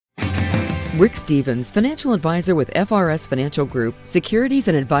Rick Stevens, financial advisor with FRS Financial Group. Securities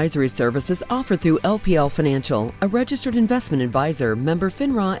and advisory services offered through LPL Financial, a registered investment advisor, member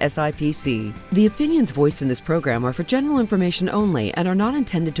FINRA SIPC. The opinions voiced in this program are for general information only and are not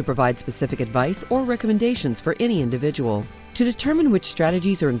intended to provide specific advice or recommendations for any individual. To determine which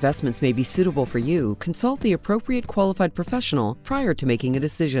strategies or investments may be suitable for you, consult the appropriate qualified professional prior to making a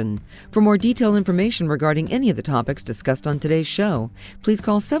decision. For more detailed information regarding any of the topics discussed on today's show, please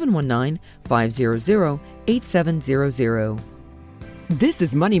call 719-500-8700. This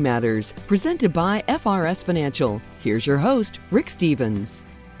is Money Matters, presented by FRS Financial. Here's your host, Rick Stevens.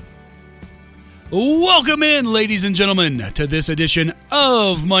 Welcome in, ladies and gentlemen, to this edition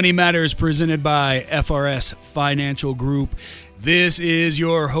of Money Matters presented by FRS Financial Group. This is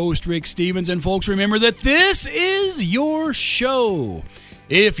your host, Rick Stevens, and folks, remember that this is your show.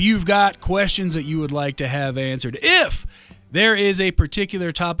 If you've got questions that you would like to have answered, if there is a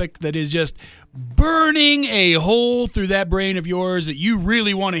particular topic that is just burning a hole through that brain of yours that you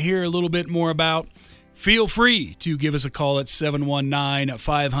really want to hear a little bit more about, feel free to give us a call at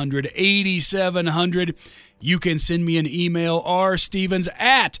 719-500-8700. You can send me an email,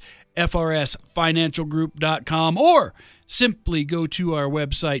 rstevens@frsfinancialgroup.com, or simply go to our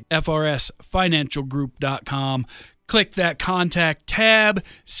website, frsfinancialgroup.com. Click that contact tab,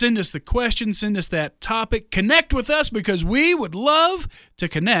 send us the question, send us that topic, connect with us because we would love to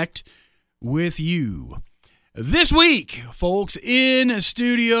connect with you. This week, folks, in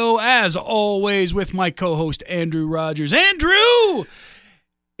studio, as always, with my co-host, Andrew Rogers. Andrew,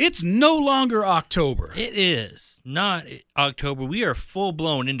 it's no longer October. It is not October. We are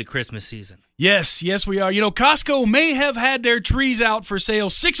full-blown into Christmas season. Yes, we are. You know, Costco may have had their trees out for sale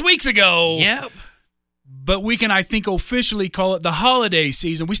 6 weeks ago. Yep. But we can, I think, officially call it the holiday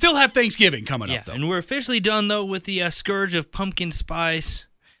season. We still have Thanksgiving coming up, though. And we're officially done, though, with the scourge of pumpkin spice.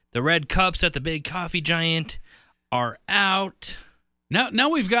 The red cups at the big coffee giant are out. Now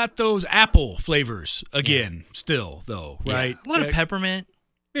we've got those apple flavors again, still, though, right? A lot of peppermint.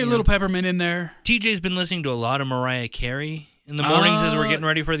 A little peppermint in there. TJ's been listening to a lot of Mariah Carey in the mornings as we're getting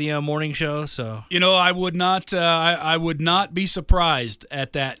ready for the morning show. So I would not, I would not be surprised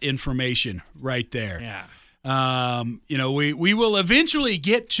at that information right there. Yeah. We will eventually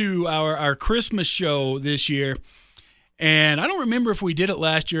get to our Christmas show this year. And I don't remember if we did it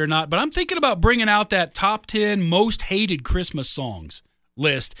last year or not, but I'm thinking about bringing out that top 10 most hated Christmas songs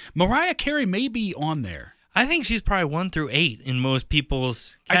list. Mariah Carey may be on there. I think she's probably 1 through 8 in most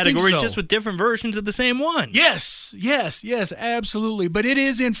people's categories, just with different versions of the same one. Yes, absolutely. But it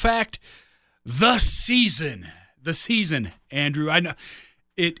is, in fact, the season. The season, Andrew. I know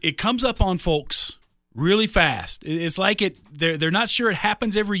it comes up on folks really fast. It's like they're not sure it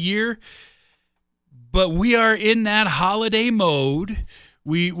happens every year. But we are in that holiday mode.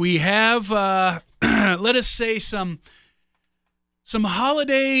 We have, let us say, some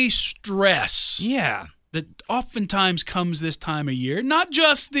holiday stress. Yeah. That oftentimes comes this time of year. Not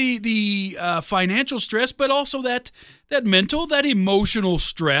just the financial stress, but also that mental, that emotional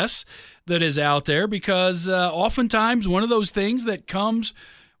stress that is out there. Because oftentimes one of those things that comes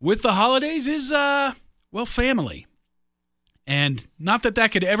with the holidays is, family. And not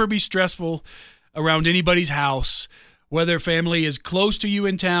that could ever be stressful around anybody's house, whether family is close to you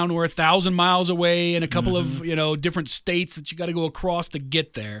in town or 1,000 miles away in a couple of different states that you got to go across to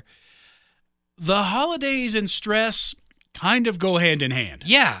get there. The holidays and stress kind of go hand in hand.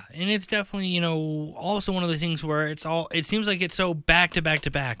 Yeah, and it's definitely also one of those things where it seems like it's so back to back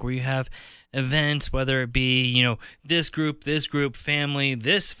to back, where you have events, whether it be this group, family,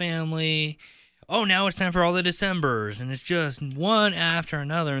 this family. Oh, now it's time for all the Decembers, and it's just one after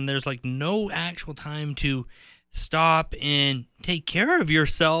another, and there's no actual time to stop and take care of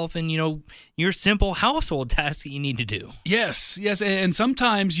yourself and, your simple household tasks that you need to do. Yes, and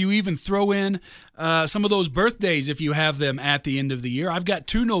sometimes you even throw in some of those birthdays if you have them at the end of the year. I've got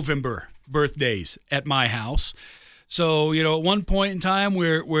 2 November birthdays at my house. So, at one point in time,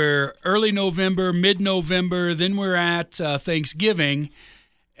 we're early November, mid-November, then we're at Thanksgiving.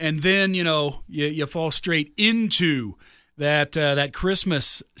 And then, you fall straight into that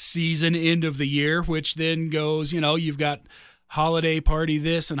Christmas season, end of the year, which then goes, you've got holiday party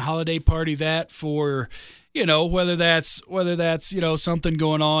this and holiday party that for, whether that's something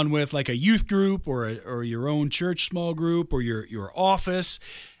going on with like a youth group or your own church small group or your office.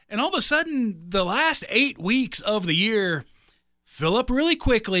 And all of a sudden, the last 8 weeks of the year fill up really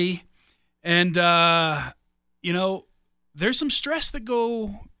quickly. And, there's some stress that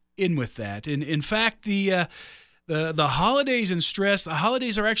go in with that. And in fact, the holidays and stress, the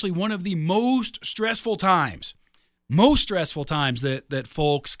holidays are actually one of the most stressful times most stressful times that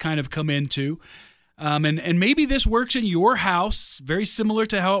folks kind of come into. And maybe this works in your house, very similar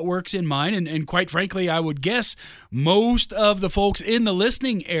to how it works in mine. And quite frankly, I would guess most of the folks in the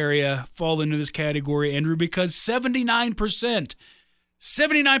listening area fall into this category, Andrew, because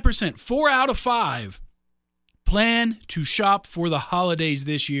 79%, 4 out of 5 plan to shop for the holidays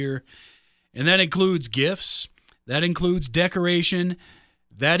this year. And that includes gifts, that includes decoration,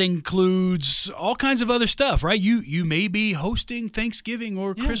 that includes all kinds of other stuff, right? You may be hosting Thanksgiving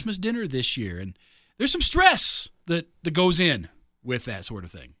or Christmas dinner this year, and there's some stress that goes in with that sort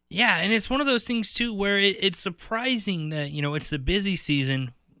of thing. Yeah, and it's one of those things, too, where it's surprising that, it's the busy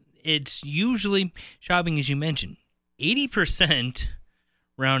season. It's usually shopping, as you mentioned. 80%,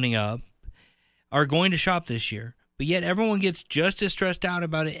 rounding up, are going to shop this year. But yet everyone gets just as stressed out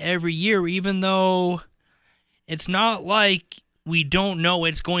about it every year, even though it's not like we don't know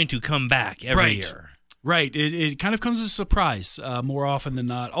it's going to come back every year. Right. It kind of comes as a surprise more often than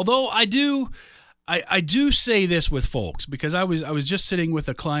not. Although I do say this with folks, because I was just sitting with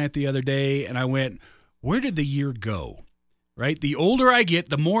a client the other day and I went, where did the year go? Right? The older I get,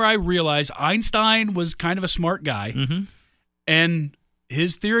 the more I realize Einstein was kind of a smart guy. Mm-hmm. And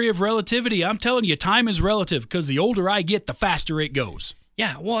his theory of relativity, I'm telling you, time is relative, because the older I get, the faster it goes.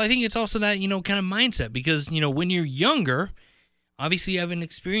 Yeah, well, I think it's also that, kind of mindset, because, when you're younger, obviously you haven't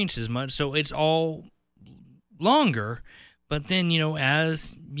experienced as much, so it's all longer. But then,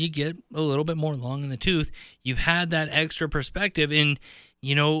 as you get a little bit more long in the tooth, you've had that extra perspective, and,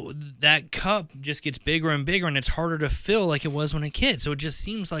 that cup just gets bigger and bigger, and it's harder to fill like it was when a kid. So it just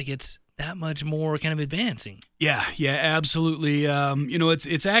seems like it's that much more kind of advancing. Yeah, absolutely.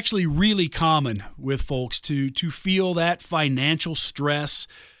 It's actually really common with folks to feel that financial stress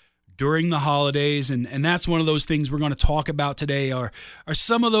during the holidays, and that's one of those things we're going to talk about today are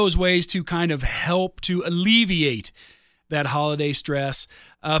some of those ways to kind of help to alleviate that holiday stress.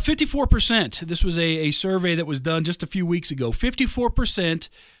 54%, this was a survey that was done just a few weeks ago, 54%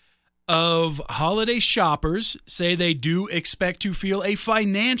 of holiday shoppers say they do expect to feel a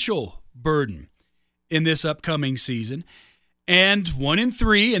financial burden in this upcoming season. And 1 in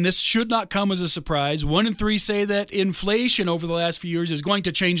 3, and this should not come as a surprise, 1 in 3 say that inflation over the last few years is going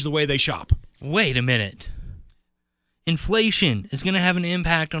to change the way they shop. Wait a minute. Inflation is going to have an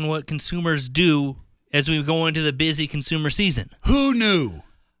impact on what consumers do as we go into the busy consumer season. Who knew?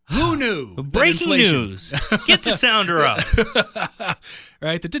 Who knew? Breaking news. Get the sounder up.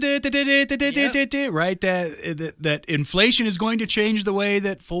 Right? Right? That inflation is going to change the way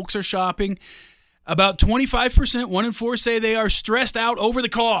that folks are shopping. About 25%, 1 in 4, say they are stressed out over the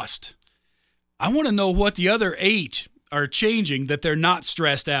cost. I want to know what the other 8 are changing that they're not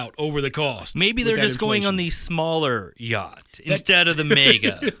stressed out over the cost. Maybe they're just going on the smaller yacht instead of the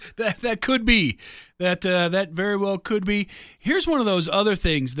mega. That could be. That very well could be. Here's one of those other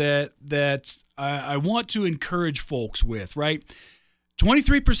things that I want to encourage folks with, right?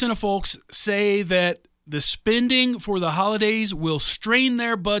 23% of folks say that the spending for the holidays will strain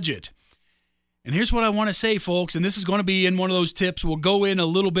their budget. And here's what I want to say, folks, and this is going to be in one of those tips. We'll go in a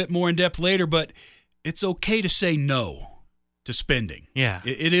little bit more in depth later, but it's okay to say no to spending. Yeah.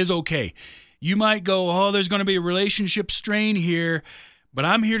 It is okay. You might go, there's going to be a relationship strain here, but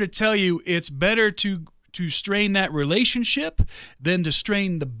I'm here to tell you it's better to strain that relationship than to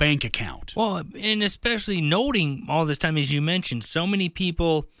strain the bank account. Well, and especially noting all this time, as you mentioned, so many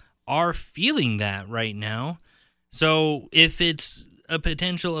people are feeling that right now. So if it's a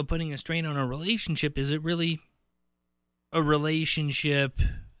potential of putting a strain on a relationship, is it really a relationship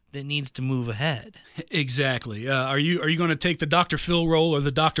that needs to move ahead? Exactly. Are you going to take the Dr. Phil role or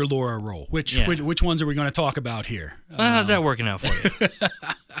the Dr. Laura role? Which ones are we going to talk about here? Well, how's that working out for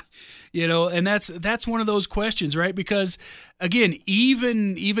you? And that's one of those questions, right? Because again,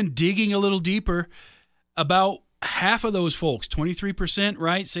 even digging a little deeper, about half of those folks, 23%,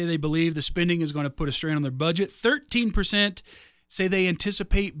 right, say they believe the spending is going to put a strain on their budget. 13% say they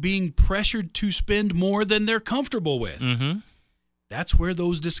anticipate being pressured to spend more than they're comfortable with. Mm-hmm. That's where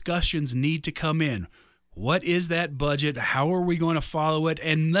those discussions need to come in. What is that budget? How are we going to follow it?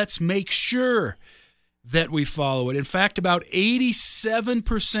 And let's make sure that we follow it. In fact, about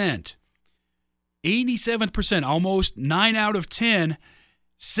 87%, almost 9 out of 10,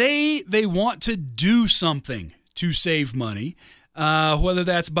 say they want to do something to save money, whether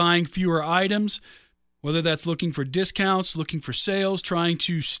that's buying fewer items, whether that's looking for discounts, looking for sales, trying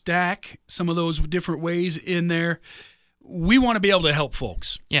to stack some of those different ways in there. We want to be able to help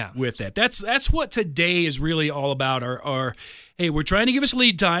folks with that. That's what today is really all about. Hey, we're trying to give us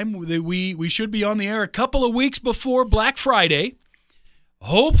lead time. We should be on the air a couple of weeks before Black Friday.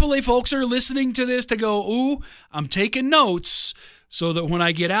 hopefully folks are listening to this to go, ooh, I'm taking notes so that when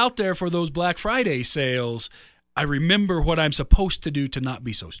I get out there for those Black Friday sales, I remember what I'm supposed to do to not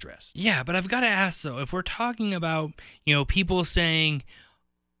be so stressed. Yeah, but I've got to ask, though, if we're talking about, people saying,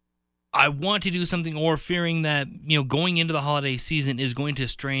 I want to do something, or fearing that, going into the holiday season is going to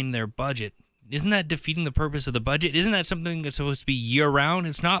strain their budget, isn't that defeating the purpose of the budget? Isn't that something that's supposed to be year-round?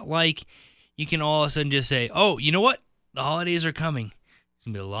 It's not like you can all of a sudden just say, oh, you know what? The holidays are coming. There's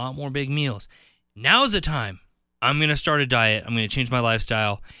going to be a lot more big meals. Now's the time. I'm going to start a diet. I'm going to change my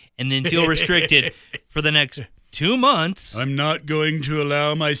lifestyle and then feel restricted for the next 2 months. I'm not going to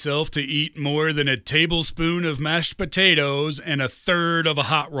allow myself to eat more than a tablespoon of mashed potatoes and a third of a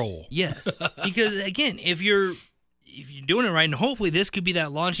hot roll. Yes, because again, if you're doing it right, and hopefully this could be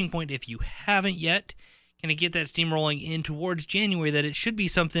that launching point if you haven't yet, kind of get that steam rolling in towards January, that it should be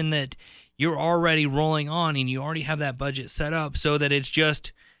something that you're already rolling on and you already have that budget set up so that it's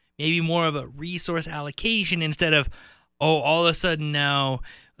just maybe more of a resource allocation instead of, all of a sudden now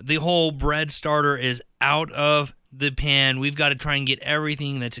the whole bread starter is out of the pan. We've got to try and get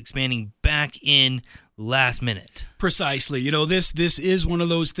everything that's expanding back in last minute. Precisely. This is one of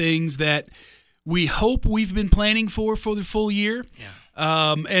those things that we hope we've been planning for the full year.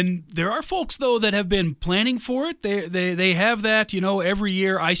 Yeah. And there are folks, though, that have been planning for it. They have that, every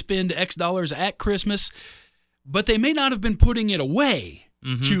year I spend X dollars at Christmas, but they may not have been putting it away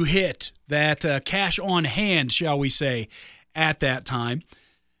to hit that cash on hand, shall we say, at that time.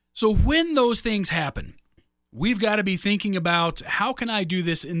 So when those things happen, we've got to be thinking about how can I do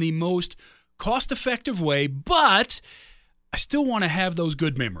this in the most cost-effective way, but I still want to have those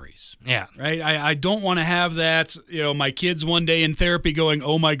good memories. Yeah. Right? I don't want to have that, my kids one day in therapy going,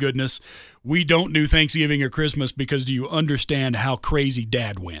 oh my goodness, we don't do Thanksgiving or Christmas because do you understand how crazy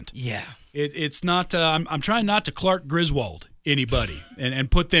Dad went? Yeah. It's not, I'm trying not to Clark Griswold anybody and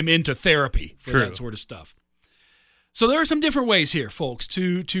put them into therapy for that sort of stuff. So there are some different ways here, folks,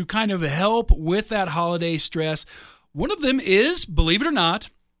 to kind of help with that holiday stress. One of them is, believe it or not,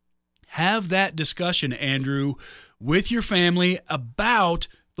 have that discussion, Andrew, with your family about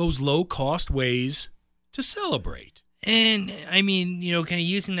those low-cost ways to celebrate. And, I mean, kind of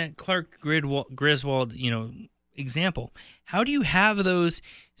using that Clark Griswold, example, how do you have those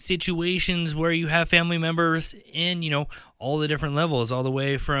situations where you have family members in, all the different levels, all the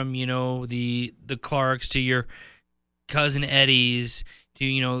way from, the Clarks to your cousin Eddie's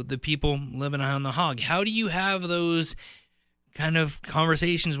to, the people living on the hog? How do you have those kind of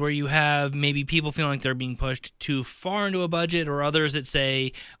conversations where you have maybe people feeling like they're being pushed too far into a budget, or others that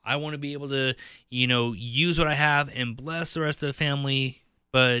say, I want to be able to, use what I have and bless the rest of the family,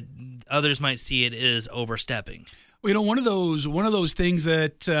 but others might see it as overstepping? Well, one of those things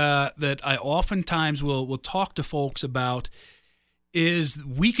that I oftentimes will talk to folks about is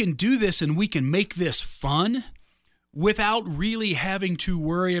we can do this and we can make this fun without really having to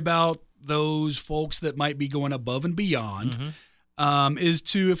worry about those folks that might be going above and beyond. Is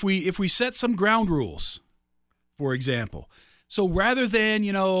to if we set some ground rules, for example. So rather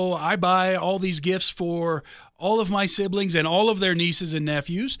than I buy all these gifts for all of my siblings and all of their nieces and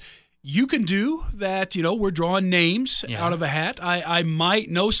nephews, you can do that. We're drawing names out of a hat. I might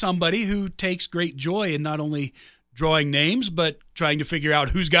know somebody who takes great joy in not only drawing names, but trying to figure out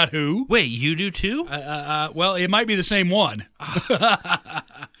who's got who. Wait, you do too? Well, it might be the same one.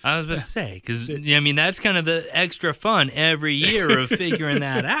 I was about to say, because, that's kind of the extra fun every year of figuring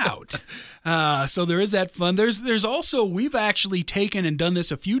that out. So there is that fun. There's also, we've actually taken and done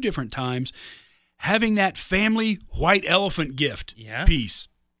this a few different times, having that family white elephant gift piece.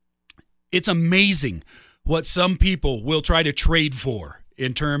 It's amazing what some people will try to trade for.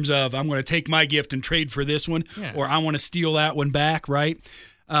 In terms of, I'm going to take my gift and trade for this one, or I want to steal that one back, right?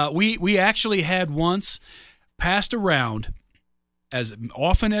 We actually had once passed around, as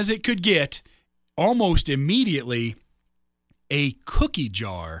often as it could get, almost immediately, a cookie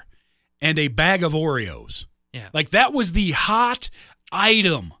jar and a bag of Oreos. Yeah. Like that was the hot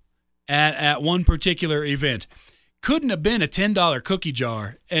item at one particular event. Couldn't have been a $10 cookie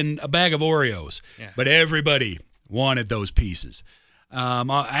jar and a bag of Oreos, but everybody wanted those pieces.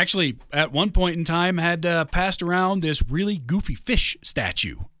 Actually, at one point in time, had passed around this really goofy fish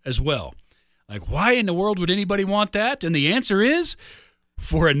statue as well. Like, why in the world would anybody want that? And the answer is,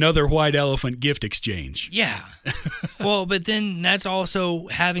 for another white elephant gift exchange. Yeah. Well, but then that's also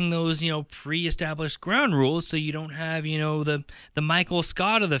having those, pre-established ground rules, so you don't have, the Michael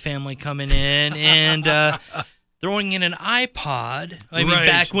Scott of the family coming in and throwing in an iPod. I mean,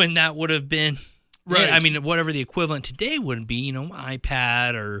 back when that would have been Right. Yeah, I mean, whatever the equivalent today would be,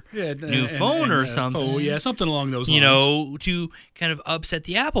 iPad or new and- phone and, or something. phone, yeah, something along those lines. To kind of upset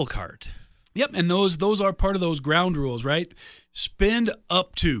the apple cart. Yep, and those are part of those ground rules, right? Spend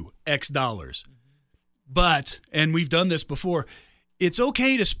up to X dollars. But, and we've done this before, it's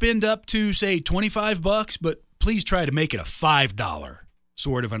okay to spend up to, say, $25, but please try to make it a $5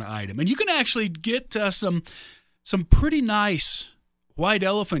 sort of an item. And you can actually get some pretty nice white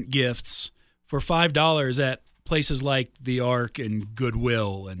elephant gifts for $5 at places like the Ark and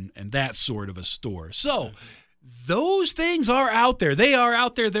Goodwill and that sort of a store. So those things are out there. They are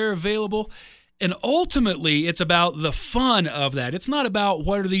out there. They're available. And ultimately, it's about the fun of that. It's not about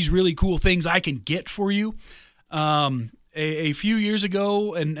what are these really cool things I can get for you. A few years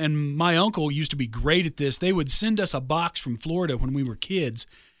ago, and my uncle used to be great at this, they would send us a box from Florida when we were kids,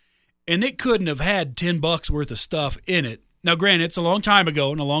 and it couldn't have had $10 worth of stuff in it. Now, granted, it's a long time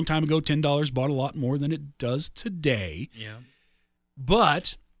ago, and a long time ago, $10 bought a lot more than it does today. Yeah.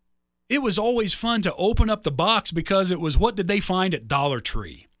 But it was always fun to open up the box because it was what did they find at Dollar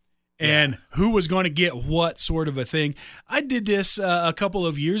Tree and who was going to get what sort of a thing. I did this a couple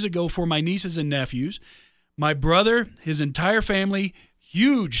of years ago for my nieces and nephews. My brother, his entire family,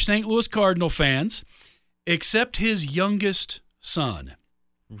 huge St. Louis Cardinal fans, except his youngest son.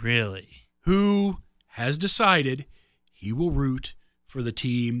 Really? Who has decided he will root for the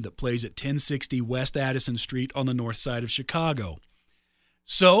team that plays at 1060 West Addison Street on the north side of Chicago.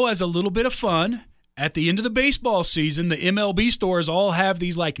 So, as a little bit of fun, at the end of the baseball season, the MLB stores all have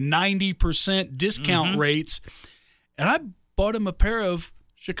these like 90% discount rates. And I bought him a pair of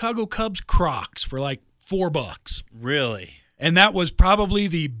Chicago Cubs Crocs for like $4. Really? And that was probably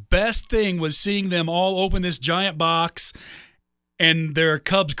the best thing, was seeing them all open this giant box and their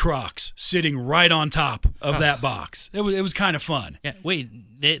Cubs Crocs sitting right on top of that box. It was kind of fun. Yeah.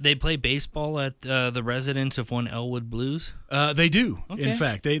 Wait, they play baseball at the residence of one Elwood Blues? They do. Okay. In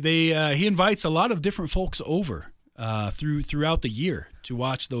fact, he invites a lot of different folks over throughout the year to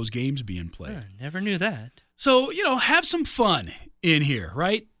watch those games being played. I never knew that. So, have some fun in here,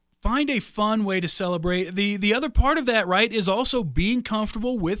 right? Find a fun way to celebrate. The other part of that, right, is also being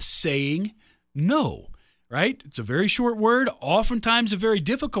comfortable with saying no. Right? It's a very short word, oftentimes a very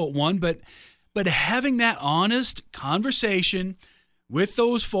difficult one, but having that honest conversation with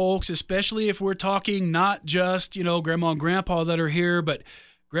those folks, especially if we're talking not just, grandma and grandpa that are here, but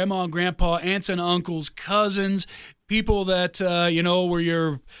grandma and grandpa, aunts and uncles, cousins, people that, were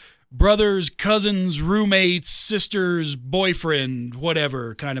your brothers, cousins, roommates, sisters, boyfriend,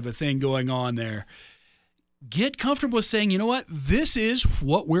 whatever kind of a thing going on there. Get comfortable with saying, you know what, this is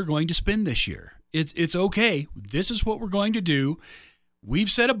what we're going to spend this year. It's okay. This is what we're going to do. We've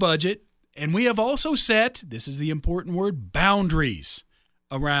set a budget, and we have also set, this is the important word, boundaries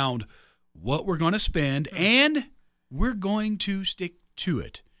around what we're going to spend, and we're going to stick to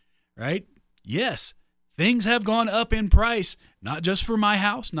it, right? Yes, things have gone up in price, not just for my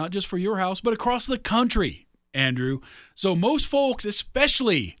house, not just for your house, but across the country, Andrew. So most folks,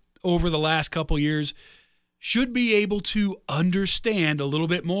 especially over the last couple years, should be able to understand a little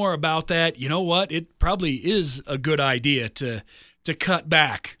bit more about that. You know what? It probably is a good idea to cut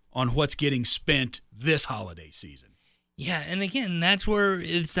back on what's getting spent this holiday season. Yeah, and again, that's where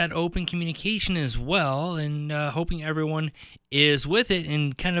it's that open communication as well, and hoping everyone is with it.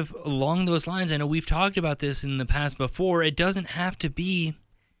 And kind of along those lines, I know we've talked about this in the past before, it doesn't have to be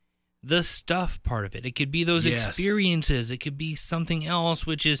the stuff part of it. It could be those experiences. It could be something else,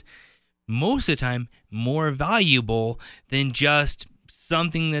 which is most of the time more valuable than just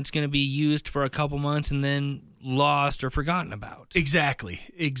something that's going to be used for a couple months and then lost or forgotten about. Exactly.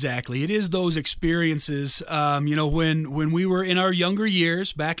 It is those experiences. When we were in our younger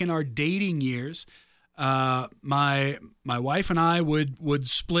years, back in our dating years, my wife and I would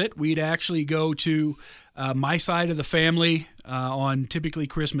split. We'd actually go to my side of the family on typically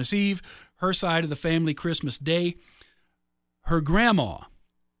Christmas Eve, her side of the family Christmas Day. Her grandma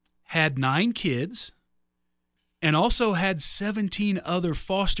had 9 kids and also had 17 other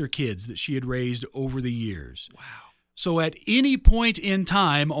foster kids that she had raised over the years. Wow. So at any point in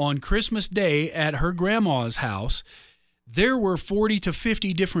time on Christmas Day at her grandma's house, there were 40 to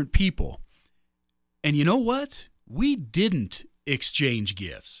 50 different people. And you know what? We didn't exchange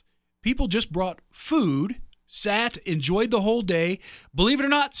gifts. People just brought food, sat, enjoyed the whole day, believe it or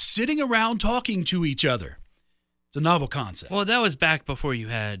not, sitting around talking to each other. It's a novel concept. Well, that was back before you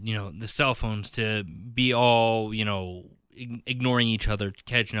had, the cell phones to be all, ignoring each other,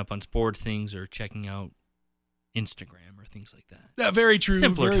 catching up on sports things or checking out Instagram or things like that. Very true.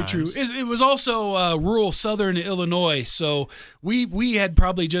 Simpler very times. true. It was also rural southern Illinois, so we had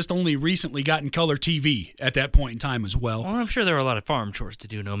probably just only recently gotten color TV at that point in time as well. Well, I'm sure there were a lot of farm chores to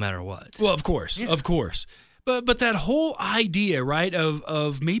do no matter what. Well, of course. But that whole idea, right,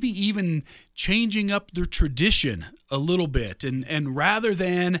 of maybe even changing up the tradition a little bit, and rather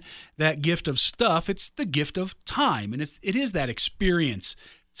than that gift of stuff, it's the gift of time, and it is that experience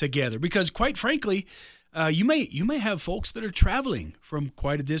together. Because quite frankly, you may have folks that are traveling from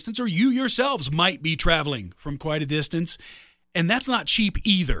quite a distance, or you yourselves might be traveling from quite a distance, and that's not cheap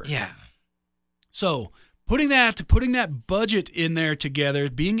either. Yeah. So putting that budget in there together,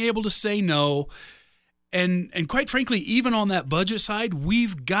 being able to say no. And quite frankly, even on that budget side,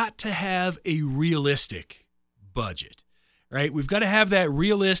 we've got to have a realistic budget, right? We've got to have that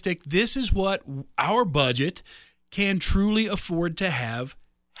realistic, this is what our budget can truly afford to have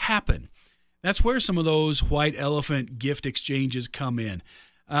happen. That's where some of those white elephant gift exchanges come in.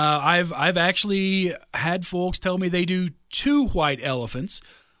 I've actually had folks tell me they do 2 white elephants.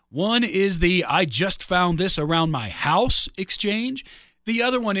 One is the I just found this around my house exchange. The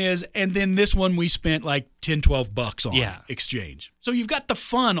other one is, and then this one we spent like $10, $12 on exchange. So you've got the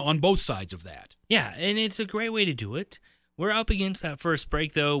fun on both sides of that. Yeah, and it's a great way to do it. We're up against that first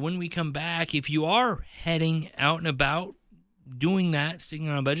break, though. When we come back, if you are heading out and about, doing that, sticking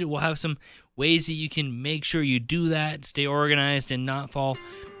on a budget, we'll have some ways that you can make sure you do that, stay organized, and not fall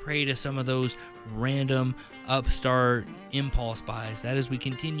prey to some of those random upstart impulse buys. That as we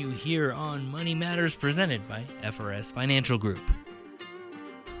continue here on Money Matters, presented by FRS Financial Group.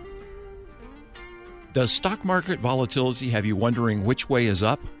 Does stock market volatility have you wondering which way is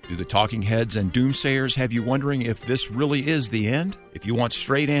up? Do the talking heads and doomsayers have you wondering if this really is the end? If you want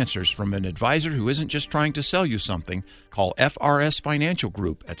straight answers from an advisor who isn't just trying to sell you something, call FRS Financial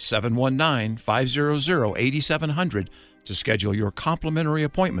Group at 719-500-8700 to schedule your complimentary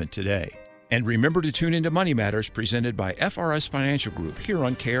appointment today. And remember to tune into Money Matters presented by FRS Financial Group here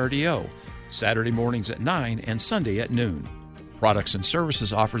on KRDO, Saturday mornings at 9 and Sunday at noon. Products and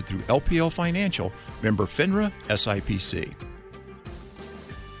services offered through LPL Financial, member FINRA, SIPC.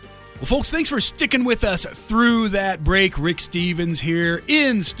 Well, folks, thanks for sticking with us through that break. Rick Stevens here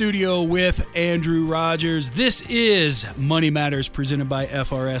in studio with Andrew Rogers. This is Money Matters presented by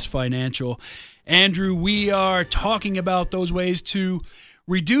FRS Financial. Andrew, we are talking about those ways to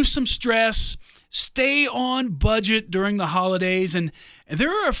reduce some stress, stay on budget during the holidays, and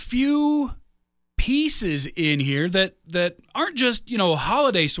there are a few pieces in here that aren't just,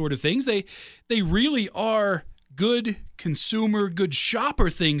 holiday sort of things. They really are good consumer, good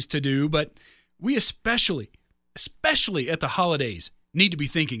shopper things to do, but we especially at the holidays need to be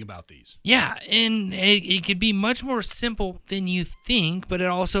thinking about these. Yeah, and it could be much more simple than you think, but it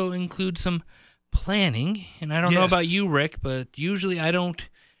also includes some planning. And I don't know about you, Rick, but usually I don't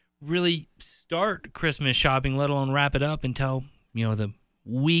really start Christmas shopping, let alone wrap it up until, the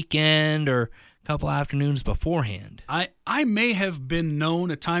weekend or couple afternoons beforehand. I may have been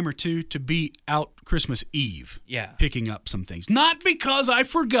known a time or two to be out Christmas Eve picking up some things. Not because I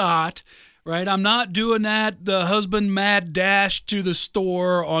forgot, right? I'm not doing that, the husband mad dash to the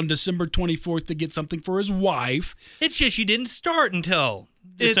store on December 24th to get something for his wife. It's just you didn't start until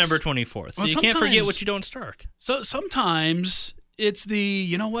December 24th. So you can't forget what you don't start. So sometimes it's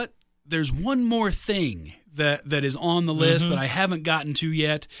the, there's one more thing that is on the list that I haven't gotten to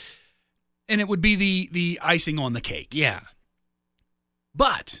yet. And it would be the icing on the cake. Yeah.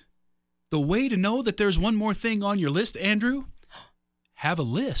 But the way to know that there's one more thing on your list, Andrew, have a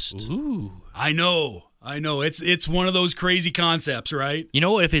list. Ooh. I know. It's one of those crazy concepts, right? You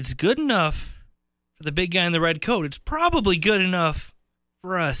know what? If it's good enough for the big guy in the red coat, it's probably good enough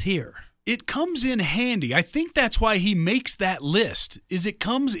for us here. It comes in handy. I think that's why he makes that list, is it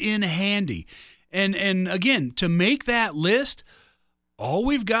comes in handy. And again, to make that list, all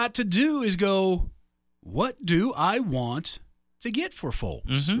we've got to do is go, what do I want to get for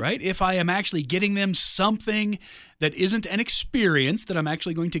folks, right? If I am actually getting them something that isn't an experience, that I'm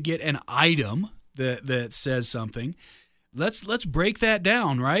actually going to get an item that says something, let's break that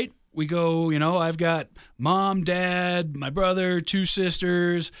down, right? We go, I've got mom, dad, my brother, 2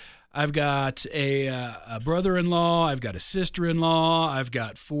 sisters. I've got a brother-in-law. I've got a sister-in-law. I've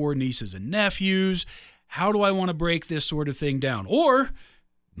got 4 nieces and nephews. How do I want to break this sort of thing down? Or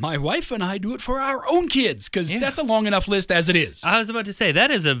my wife and I do it for our own kids, because that's a long enough list as it is. I was about to say,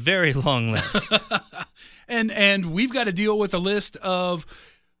 that is a very long list. and we've got to deal with a list of,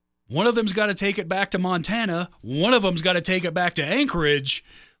 one of them's got to take it back to Montana, one of them's got to take it back to Anchorage.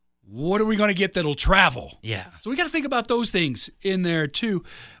 what are we going to get that'll travel? Yeah. So we got to think about those things in there too.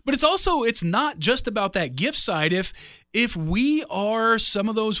 But it's not just about that gift side. If we are some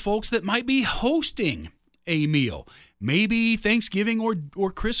of those folks that might be hosting a meal, maybe Thanksgiving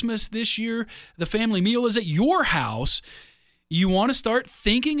or Christmas this year, the family meal is at your house, you want to start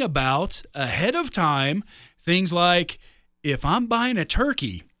thinking about ahead of time things like, if I'm buying a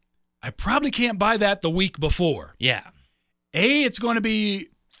turkey, I probably can't buy that the week before. Yeah. A, it's going to be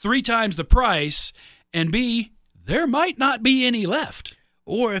 3 times the price, and B, there might not be any left.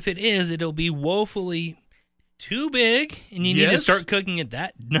 Or if it is, it'll be woefully too big, and you need to start cooking it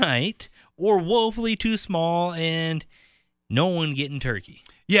that night, or woefully too small, and no one getting turkey.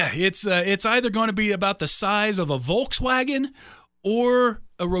 Yeah, it's either going to be about the size of a Volkswagen or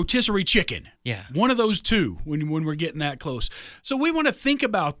a rotisserie chicken. Yeah. One of those two when we're getting that close. So we want to think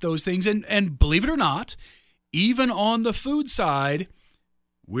about those things, and believe it or not, even on the food side,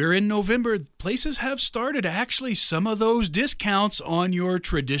 we're in November. Places have started actually some of those discounts on your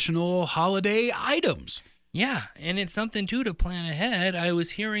traditional holiday items. Yeah, and it's something, too, to plan ahead. I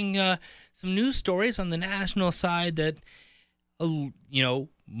was hearing some news stories on the national side that,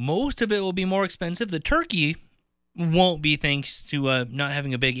 most of it will be more expensive. The turkey won't be, thanks to not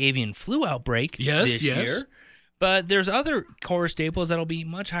having a big avian flu outbreak this year. But there's other core staples that'll be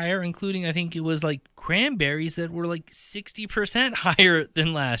much higher, including, I think it was like cranberries that were like 60% higher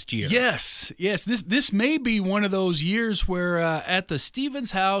than last year. Yes. This may be one of those years where at the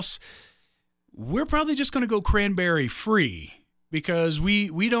Stevens house, we're probably just going to go cranberry free, because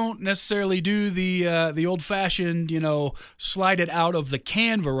we don't necessarily do the old-fashioned, slide it out of the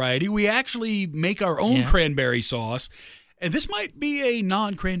can variety. We actually make our own cranberry sauce. And this might be a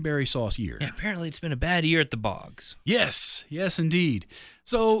non-cranberry sauce year. Yeah, apparently it's been a bad year at the Bogs. Yes, indeed.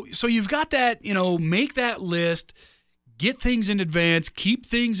 So you've got that, make that list, get things in advance, keep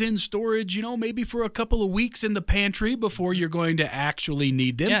things in storage, maybe for a couple of weeks in the pantry before you're going to actually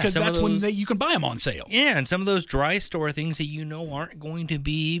need them, because that's when you can buy them on sale. Yeah, and some of those dry store things that aren't going to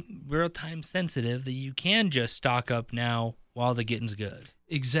be real-time sensitive, that you can just stock up now while the getting's good.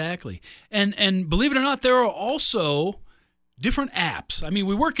 Exactly. And believe it or not, there are also different apps. I mean,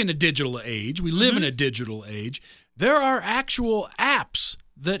 we work in a digital age. We live in a digital age. There are actual apps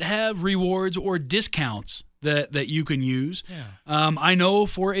that have rewards or discounts that you can use. Yeah. I know,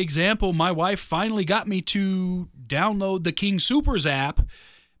 for example, my wife finally got me to download the King Soopers app,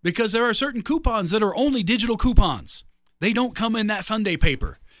 because there are certain coupons that are only digital coupons. They don't come in that Sunday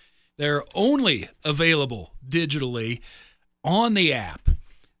paper. They're only available digitally on the app.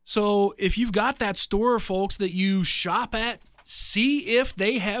 So if you've got that store, folks, that you shop at, see if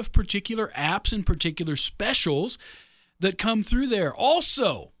they have particular apps and particular specials that come through there.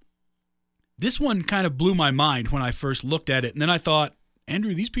 Also, this one kind of blew my mind when I first looked at it, and then I thought,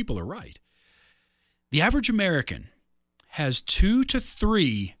 Andrew, these people are right. The average American has 2 to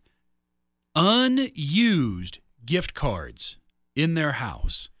 3 unused gift cards in their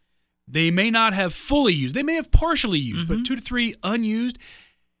house. They may not have fully used. They may have partially used, but 2 to 3 unused.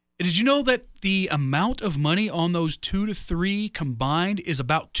 Did you know that the amount of money on those 2 to 3 combined is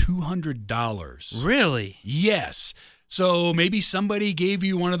about $200? Really? Yes. So maybe somebody gave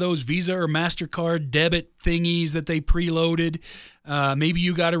you one of those Visa or MasterCard debit thingies that they preloaded. Maybe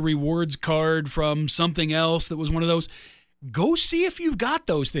you got a rewards card from something else that was one of those. Go see if you've got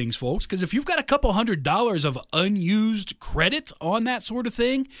those things, folks, because if you've got a couple $100 of unused credits on that sort of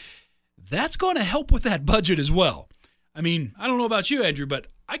thing, that's going to help with that budget as well. I mean, I don't know about you, Andrew, but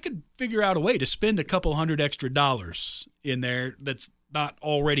I could figure out a way to spend a couple $100 extra in there that's not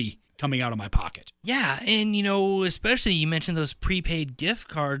already coming out of my pocket. Yeah, and especially you mentioned those prepaid gift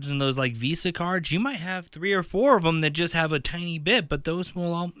cards and those like Visa cards. You might have 3 or 4 of them that just have a tiny bit, but those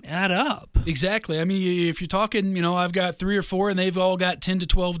will all add up. Exactly. I mean, if you're talking, I've got 3 or 4 and they've all got $10 to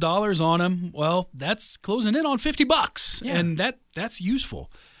 $12 on them. Well, that's closing in on $50, and that's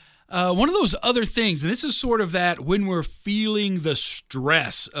useful. One of those other things, and this is sort of that when we're feeling the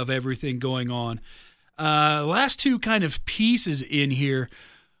stress of everything going on, last 2 kind of pieces in here.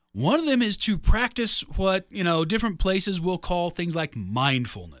 One of them is to practice what, different places will call things like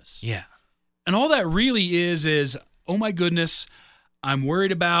mindfulness. Yeah. And all that really is, oh my goodness, I'm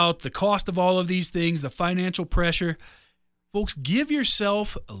worried about the cost of all of these things, the financial pressure. Folks, give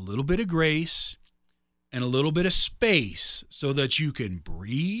yourself a little bit of grace and a little bit of space so that you can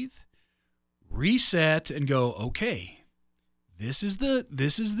breathe, reset, and go, okay, this is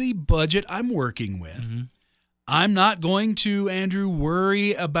the budget I'm working with. Mm-hmm. I'm not going to, Andrew,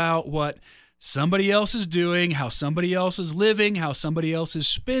 worry about what somebody else is doing, how somebody else is living, how somebody else is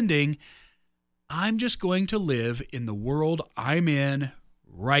spending. I'm just going to live in the world I'm in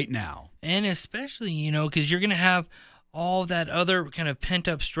right now. And especially, because you're going to have all that other kind of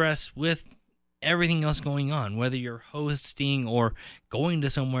pent-up stress with everything else going on. Whether you're hosting or going to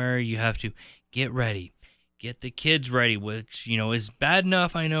somewhere, you have to get ready. Get the kids ready, which, is bad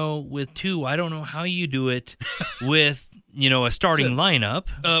enough, I know, with 2. I don't know how you do it with, a starting lineup.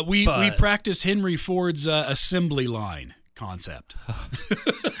 We practice Henry Ford's assembly line concept.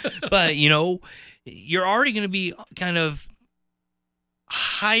 But, you're already going to be kind of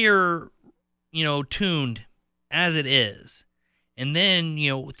higher, tuned as it is. And then,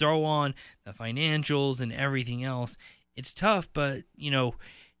 throw on the financials and everything else. It's tough, but,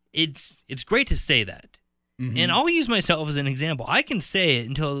 it's great to say that. Mm-hmm. And I'll use myself as an example. I can say it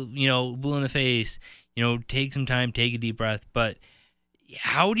until, blue in the face, take some time, take a deep breath. But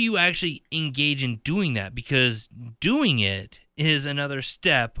how do you actually engage in doing that? Because doing it is another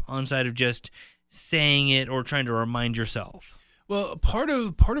step on side of just saying it or trying to remind yourself. Well, part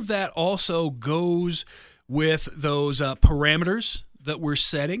of that also goes with those parameters that we're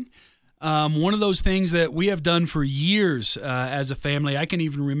setting. One of those things that we have done for years as a family, I can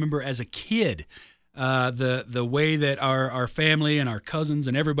even remember as a kid, the way that our family and our cousins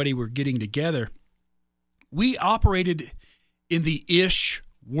and everybody were getting together, we operated in the ish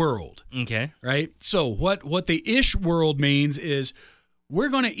world. Okay. Right? So what the ish world means is we're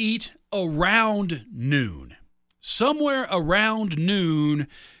going to eat around noon. Somewhere around noon,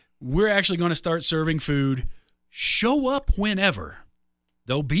 we're actually going to start serving food. Show up whenever.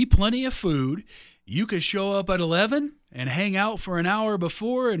 There'll be plenty of food. You could show up at 11 and hang out for an hour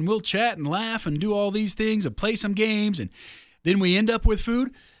before, and we'll chat and laugh and do all these things and play some games, and then we end up with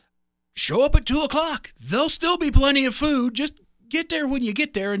food. Show up at 2 o'clock. There'll still be plenty of food. Just get there when you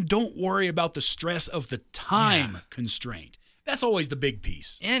get there, and don't worry about the stress of the time constraint. That's always the big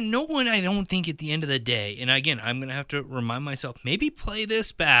piece. And no one, I don't think, at the end of the day, and again, I'm going to have to remind myself, maybe play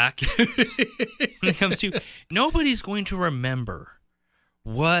this back when it comes to, nobody's going to remember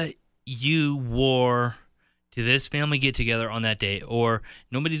what you wore to this family get-together on that day, or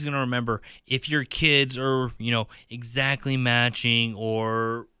nobody's going to remember if your kids are, exactly matching,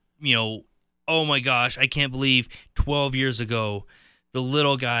 or, oh my gosh, I can't believe 12 years ago the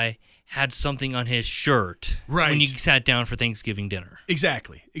little guy had something on his shirt when you sat down for Thanksgiving dinner.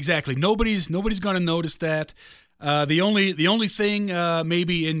 Exactly. Nobody's going to notice that. The only thing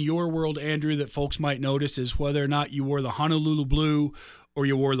maybe in your world, Andrew, that folks might notice is whether or not you wore the Honolulu blue or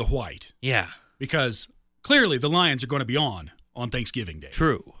you wore the white. Yeah. Because clearly the Lions are going to be on Thanksgiving Day.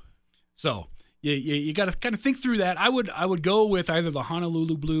 True. So you got to kind of think through that. I would go with either the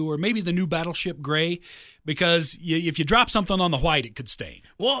Honolulu blue or maybe the new Battleship gray, because if you drop something on the white, it could stain.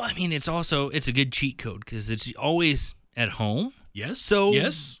 Well, I mean, it's a good cheat code because it's always at home. Yes. So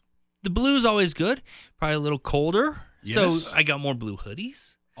yes. The blue's always good. Probably a little colder. Yes. So I got more blue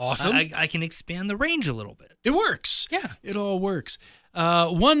hoodies. Awesome. I can expand the range a little bit. It works. Yeah. It all works.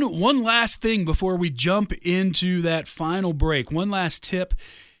 One last thing before we jump into that final break. One last tip.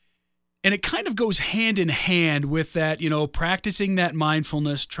 And it kind of goes hand in hand with that, practicing that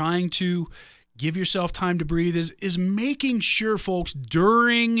mindfulness, trying to give yourself time to breathe is making sure, folks,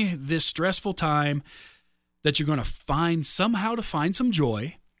 during this stressful time that you're going to find some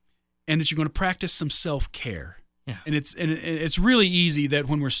joy, and that you're going to practice some self-care. Yeah. And it's really easy that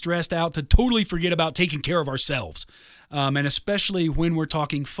when we're stressed out to totally forget about taking care of ourselves, and especially when we're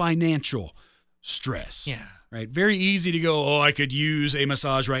talking financial stress. Yeah. Right? Very easy to go, I could use a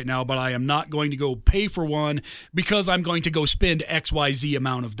massage right now, but I am not going to go pay for one because I'm going to go spend XYZ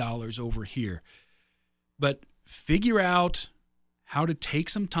amount of dollars over here. But figure out how to take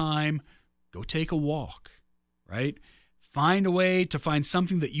some time, go take a walk, right? Find a way to find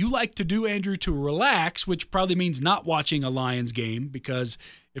something that you like to do, Andrew, to relax, which probably means not watching a Lions game, because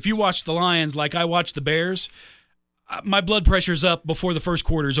if you watch the Lions like I watch the Bears, my blood pressure's up before the first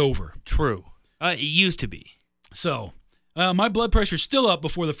quarter's over. True. It used to be. So, my blood pressure's still up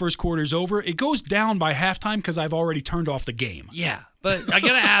before the first quarter's over. It goes down by halftime because I've already turned off the game. Yeah, but I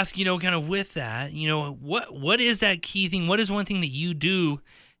got to ask, kind of with that, what is that key thing? What is one thing that you do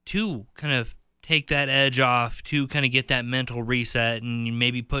to kind of take that edge off, to kind of get that mental reset and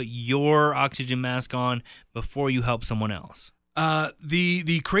maybe put your oxygen mask on before you help someone else?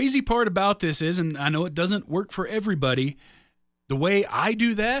 The crazy part about this is, and I know it doesn't work for everybody, the way I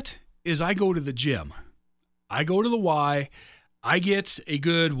do that is I go to the gym. I go to the Y. I get a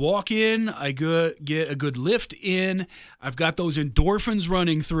good walk in. I get a good lift in. I've got those endorphins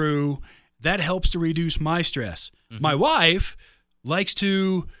running through. That helps to reduce my stress. Mm-hmm. My wife likes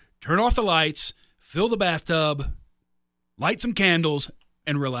to turn off the lights, fill the bathtub, light some candles,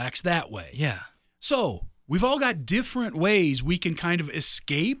 and relax that way. Yeah. So we've all got different ways we can kind of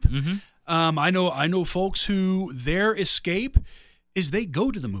escape. I know folks who their escape is they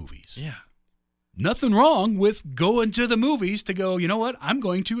go to the movies. Yeah. Nothing wrong with going to the movies to go, you know what, I'm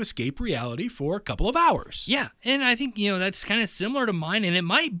going to escape reality for a couple of hours. Yeah, and I think, that's kind of similar to mine, and it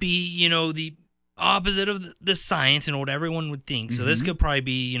might be, the opposite of the science and what everyone would think. So this could probably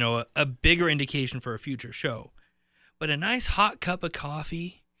be, a bigger indication for a future show. But a nice hot cup of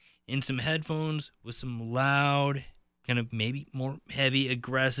coffee and some headphones with some loud, kind of maybe more heavy,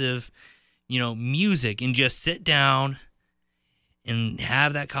 aggressive, music, and just sit down and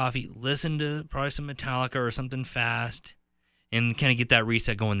have that coffee, listen to probably some Metallica or something fast, and kind of get that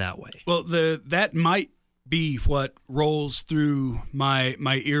reset going that way. Well, that might be what rolls through my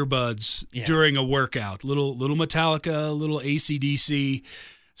earbuds during a workout. Little Metallica, little AC/DC,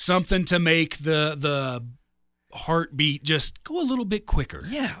 something to make the heartbeat just go a little bit quicker.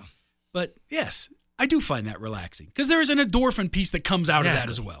 Yeah. But yes, I do find that relaxing because there is an endorphin piece that comes out of that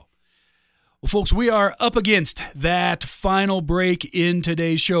as well. Well, folks, we are up against that final break in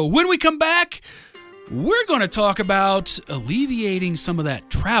today's show. When we come back, we're going to talk about alleviating some of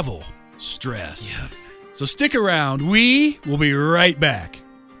that travel stress. Yeah. So stick around. We will be right back.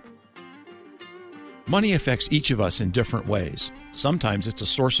 Money affects each of us in different ways. Sometimes it's a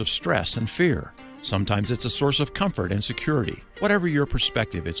source of stress and fear. Sometimes it's a source of comfort and security. Whatever your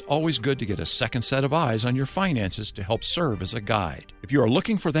perspective, it's always good to get a second set of eyes on your finances to help serve as a guide. If you are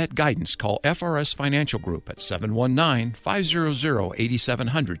looking for that guidance, call FRS Financial Group at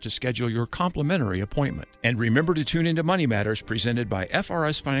 719-500-8700 to schedule your complimentary appointment. And remember to tune into Money Matters presented by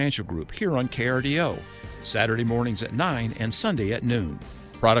FRS Financial Group here on KRDO, Saturday mornings at 9 and Sunday at noon.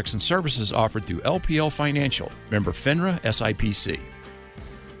 Products and services offered through LPL Financial, member FINRA SIPC.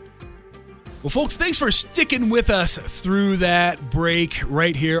 Well, folks, thanks for sticking with us through that break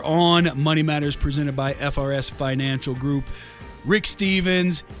right here on Money Matters presented by FRS Financial Group. Rick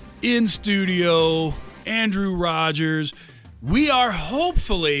Stevens in studio, Andrew Rogers. We are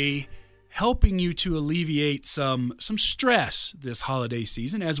hopefully helping you to alleviate some stress this holiday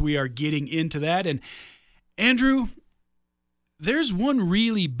season as we are getting into that. And Andrew, there's one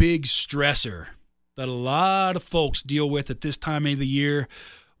really big stressor that a lot of folks deal with at this time of the year,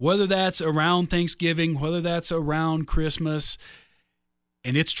 whether that's around Thanksgiving, whether that's around Christmas,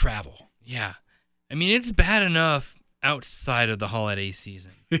 and it's travel. Yeah. I mean, it's bad enough outside of the holiday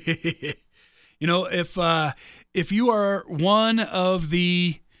season. If you are one of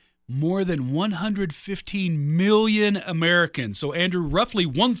the more than 115 million Americans, so Andrew, roughly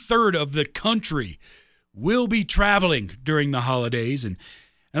 1/3 of the country will be traveling during the holidays. And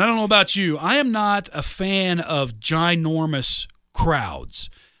I don't know about you, I am not a fan of ginormous crowds.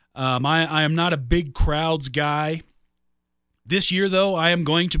 I am not a big crowds guy. This year, though, I am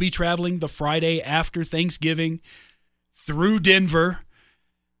going to be traveling the Friday after Thanksgiving through Denver.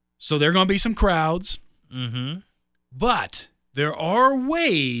 So there are going to be some crowds. Mm-hmm. But there are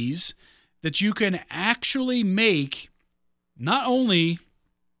ways that you can actually make not only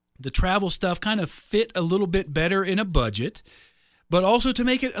the travel stuff kind of fit a little bit better in a budget, but also to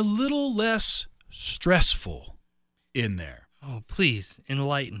make it a little less stressful in there. Oh, please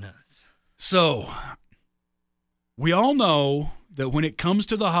enlighten us. So, we all know that when it comes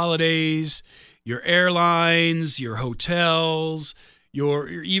to the holidays, your airlines, your hotels,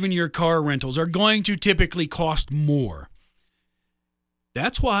 even your car rentals are going to typically cost more.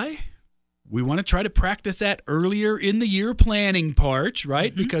 That's why we want to try to practice that earlier in the year planning part,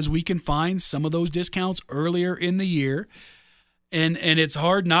 right? Mm-hmm. Because we can find some of those discounts earlier in the year. And it's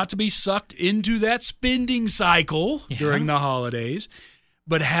hard not to be sucked into that spending cycle during the holidays.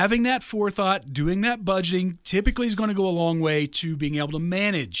 But having that forethought, doing that budgeting, typically is going to go a long way to being able to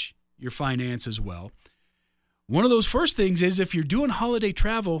manage your finances well. One of those first things is if you're doing holiday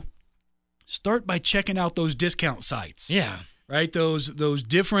travel, start by checking out those discount sites. Yeah. Right? Those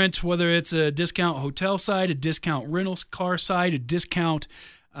different, whether it's a discount hotel site, a discount rental car site, a discount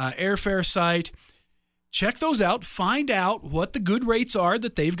airfare site. Check those out. Find out what the good rates are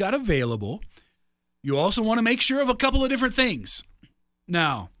that they've got available. You also want to make sure of a couple of different things.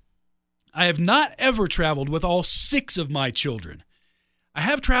 Now, I have not ever traveled with all 6 of my children. I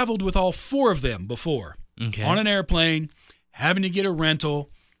have traveled with all 4 of them before. Okay. On an airplane, having to get a rental,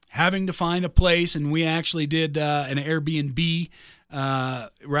 having to find a place, and we actually did an Airbnb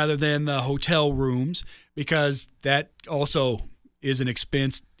rather than the hotel rooms because that also is an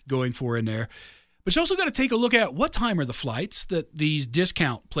expense going for in there. But you also got to take a look at what time are the flights that these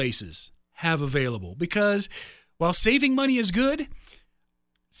discount places have available. Because while saving money is good,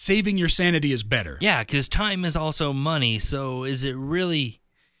 saving your sanity is better. Yeah, because time is also money. So is it really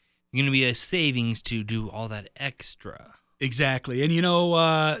going to be a savings to do all that extra. Exactly.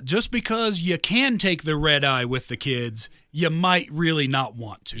 And, just because you can take the red eye with the kids, you might really not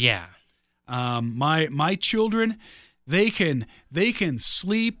want to. Yeah. My children, they can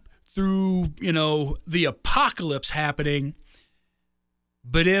sleep through, the apocalypse happening.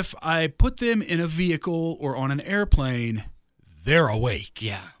 But if I put them in a vehicle or on an airplane, they're awake.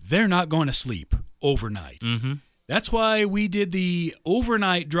 Yeah. They're not going to sleep overnight. Mm-hmm. That's why we did the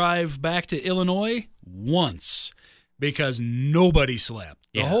overnight drive back to Illinois once, because nobody slept.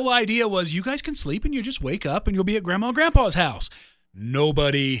 Yeah. The whole idea was you guys can sleep and you just wake up and you'll be at Grandma and Grandpa's house.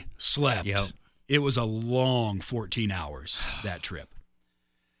 Nobody slept. Yep. It was a long 14 hours, that trip.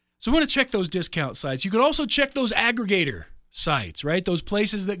 So we want to check those discount sites. You can also check those aggregator sites, right? Those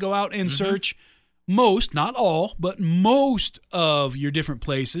places that go out and search most, not all, but most of your different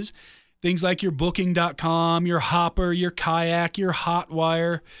places. Things like your Booking.com, your Hopper, your Kayak, your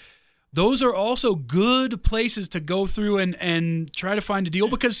Hotwire. Those are also good places to go through and try to find a deal,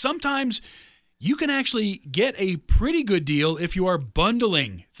 because sometimes you can actually get a pretty good deal if you are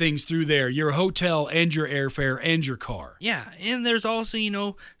bundling things through there, your hotel and your airfare and your car. Yeah, and there's also,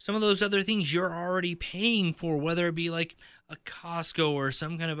 some of those other things you're already paying for, whether it be like a Costco or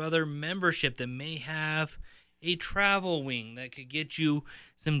some kind of other membership that may have a travel wing that could get you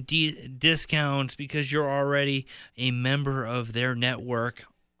some discounts because you're already a member of their network.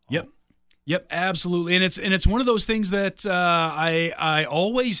 Yep, absolutely. And it's one of those things that I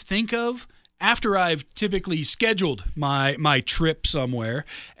always think of after I've typically scheduled my trip somewhere,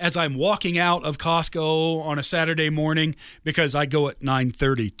 as I'm walking out of Costco on a Saturday morning, because I go at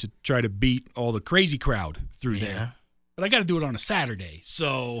 9:30 to try to beat all the crazy crowd through there. But I got to do it on a Saturday.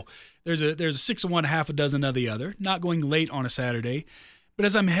 So there's a 6 of one, half a dozen of the other, not going late on a Saturday. But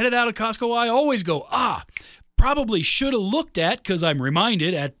as I'm headed out of Costco, I always go, probably should have looked at, because I'm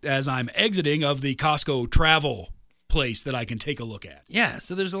reminded as I'm exiting of the Costco travel place that I can take a look at. Yeah,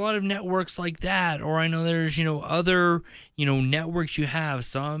 so there's a lot of networks like that, or I know there's, other, networks you have.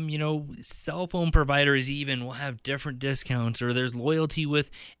 Some, cell phone providers even will have different discounts, or there's loyalty with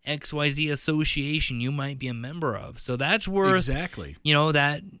XYZ association you might be a member of. So that's worth, exactly.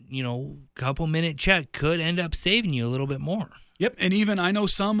 That, couple minute check could end up saving you a little bit more. Yep, and even I know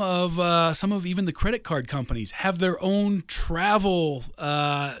some of even the credit card companies have their own travel,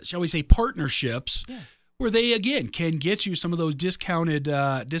 shall we say, partnerships, where they again can get you some of those discounted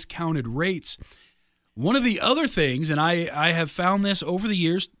rates. One of the other things, and I have found this over the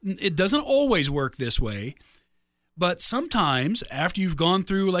years, it doesn't always work this way, but sometimes after you've gone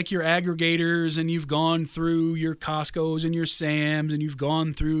through like your aggregators and you've gone through your Costco's and your Sam's and you've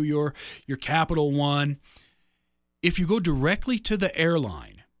gone through your Capital One, if you go directly to the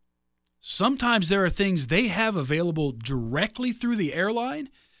airline, sometimes there are things they have available directly through the airline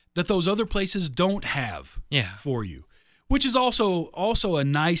that those other places don't have for you, which is also a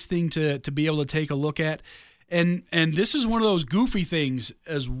nice thing to be able to take a look at. And this is one of those goofy things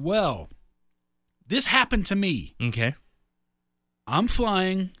as well. This happened to me. Okay. I'm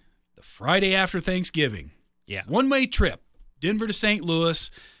flying the Friday after Thanksgiving. Yeah. One-way trip, Denver to St. Louis.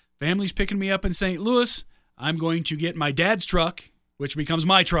 Family's picking me up in St. Louis. I'm going to get my dad's truck, which becomes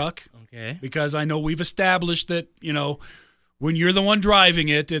my truck. Okay. Because I know we've established that, when you're the one driving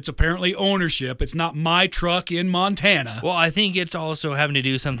it, it's apparently ownership. It's not my truck in Montana. Well, I think it's also having to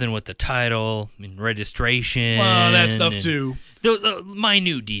do something with the title and registration. Well, that stuff too. The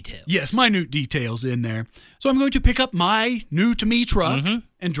minute details. Yes, minute details in there. So I'm going to pick up my new-to-me truck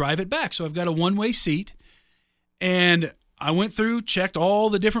and drive it back. So I've got a one-way seat. And I went through, checked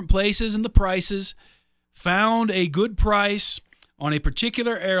all the different places and the prices, found a good price on a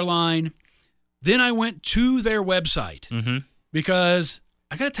particular airline. Then I went to their website because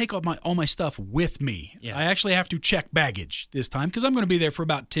I got to take all my stuff with me. Yeah. I actually have to check baggage this time because I'm going to be there for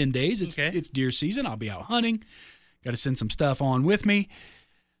about 10 days. It's deer season. I'll be out hunting. Got to send some stuff on with me.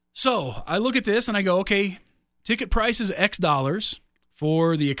 So I look at this and I go, okay, ticket price is X dollars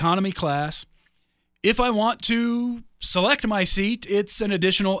for the economy class. If I want to select my seat, it's an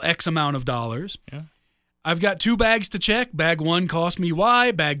additional X amount of dollars. Yeah. I've got 2 bags to check. Bag 1 cost me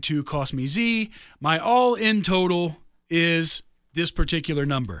Y. Bag 2 cost me Z. My all-in total is this particular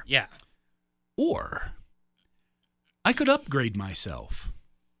number. Yeah. Or I could upgrade myself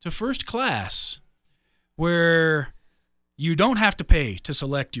to first class, where you don't have to pay to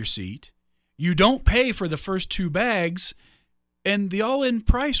select your seat. You don't pay for the first 2 bags, and the all-in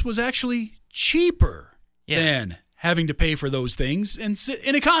price was actually cheaper than having to pay for those things and sit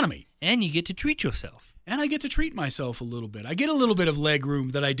in economy. And you get to treat yourself. and I get to treat myself a little bit. I get a little bit of leg room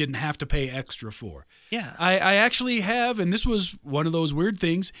that I didn't have to pay extra for. Yeah. I actually have, and this was one of those weird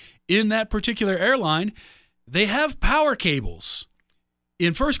things, in that particular airline, they have power cables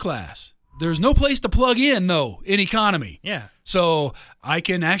in first class. There's no place to plug in, though, in economy. Yeah. So I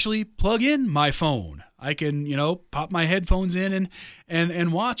can actually plug in my phone. I can, pop my headphones in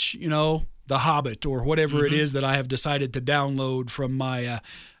and watch, The Hobbit or whatever it is that I have decided to download from my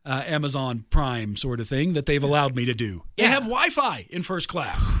Amazon Prime sort of thing that they've allowed me to do. Yeah. They have Wi-Fi in first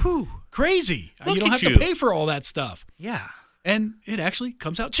class. Whew. Crazy. Look You don't at have you. to pay for all that stuff. Yeah. And it actually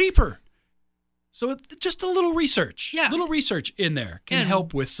comes out cheaper. So just a little research. Yeah. A little research in there can And-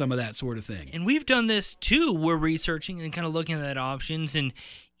 help with some of that sort of thing. And we've done this too. We're researching and kind of looking at options. And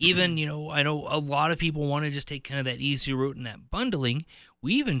even, I know a lot of people want to just take kind of that easy route and that bundling.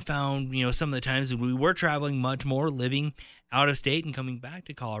 We even found, some of the times that we were traveling much more, living out of state and coming back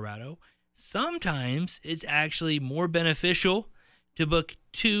to Colorado, sometimes it's actually more beneficial to book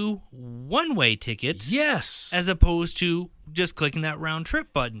 2 one-way tickets. Yes. As opposed to just clicking that round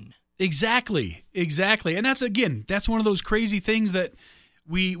trip button. Exactly. And that's one of those crazy things that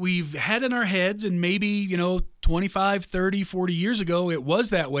we've had in our heads, and maybe, 25, 30, 40 years ago, it was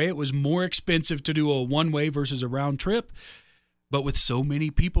that way. It was more expensive to do a one-way versus a round trip. But with so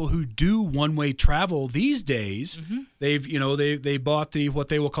many people who do one-way travel these days, they've, they bought what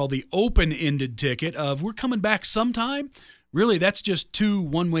they will call the open-ended ticket of we're coming back sometime. Really, that's just 2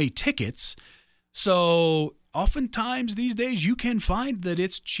 one-way tickets. So oftentimes these days you can find that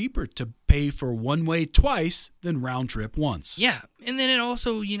it's cheaper to pay for one-way twice than round trip once. Yeah, and then it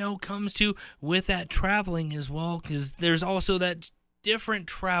also, comes to with that traveling as well, because there's also that different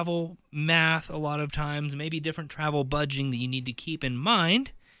travel math a lot of times, maybe different travel budgeting that you need to keep in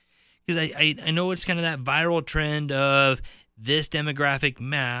mind, because I know it's kind of that viral trend of this demographic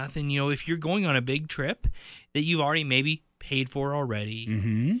math, and, if you're going on a big trip that you've already maybe paid for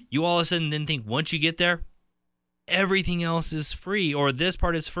already, you all of a sudden then think once you get there, everything else is free, or this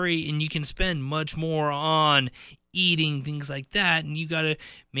part is free, and you can spend much more on eating, things like that, and you got to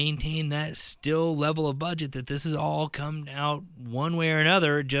maintain that still level of budget that this is all come out one way or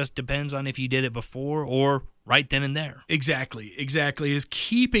another. It just depends on if you did it before or right then and there. Exactly. It is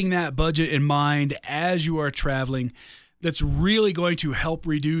keeping that budget in mind as you are traveling that's really going to help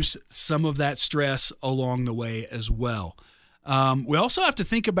reduce some of that stress along the way as well. We also have to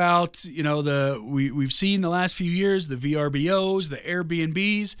think about, we've seen the last few years, the VRBOs, the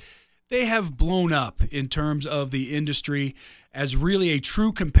Airbnbs, they have blown up in terms of the industry as really a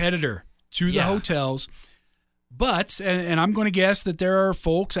true competitor to the hotels. But, and I'm going to guess that there are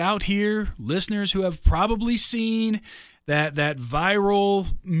folks out here, listeners, who have probably seen that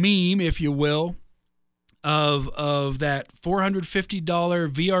viral meme, if you will, of that $450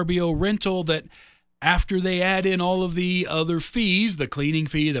 VRBO rental that after they add in all of the other fees, the cleaning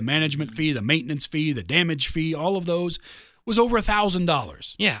fee, the management fee, the maintenance fee, the damage fee, all of those, was over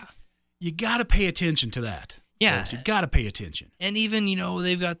 $1,000. Yeah. You got to pay attention to that. Yeah. Folks. You got to pay attention. And even,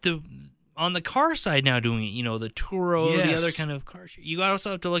 they've got on the car side now doing it, the Turo, the other kind of car share. You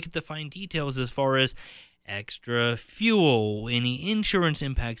also have to look at the fine details as far as extra fuel, any insurance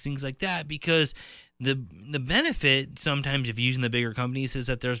impacts, things like that, because the benefit sometimes of using the bigger companies is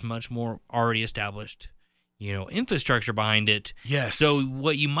that there's much more already established, infrastructure behind it. Yes. So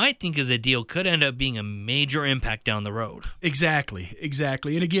what you might think is a deal could end up being a major impact down the road. Exactly.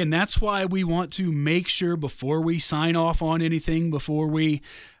 And again, that's why we want to make sure before we sign off on anything, before we,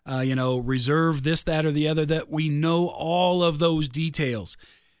 reserve this, that, or the other, that we know all of those details.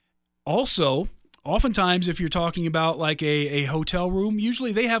 Also, oftentimes, if you're talking about like a hotel room,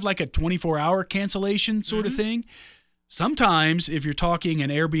 usually they have like a 24-hour cancellation sort of thing. Sometimes, if you're talking an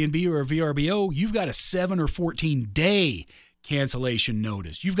Airbnb or a VRBO, you've got a 7 or 14-day cancellation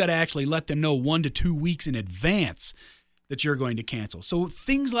notice. You've got to actually let them know 1 to 2 weeks in advance that you're going to cancel. So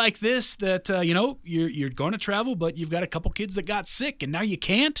things like this that, you're going to travel, but you've got a couple kids that got sick and now you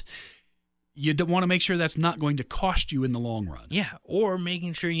can't. You want to make sure that's not going to cost you in the long run. Yeah, or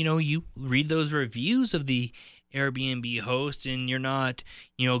making sure, you read those reviews of the Airbnb host and you're not,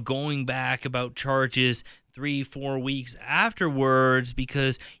 going back about charges 3-4 weeks afterwards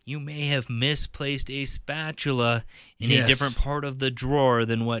because you may have misplaced a spatula in a different part of the drawer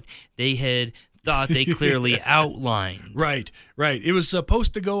than what they had thought they clearly outlined. Right. It was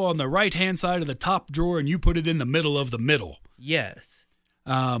supposed to go on the right-hand side of the top drawer and you put it in the middle of the middle. Yes.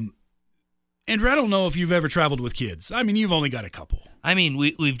 Andrew, I don't know if you've ever traveled with kids. I mean, you've only got a couple. I mean,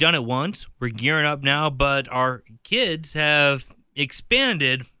 we've done it once. We're gearing up now, but our kids have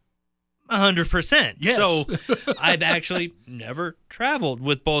expanded 100%. Yes. So I've actually never traveled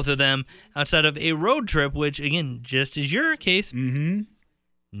with both of them outside of a road trip, which, again, just as your case,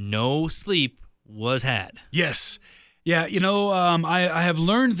 no sleep was had. Yes. Yeah, I have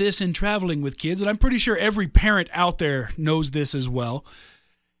learned this in traveling with kids, and I'm pretty sure every parent out there knows this as well.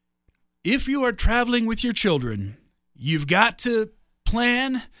 If you are traveling with your children, you've got to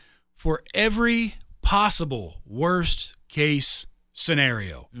plan for every possible worst case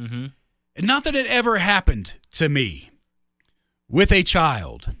scenario. Mm-hmm. And not that it ever happened to me with a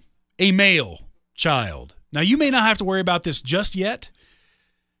child, a male child. Now, you may not have to worry about this just yet,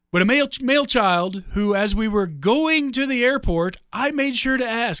 but a male child who, as we were going to the airport, I made sure to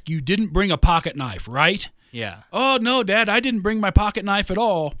ask, you didn't bring a pocket knife, right? Yeah. Oh, no, Dad, I didn't bring my pocket knife at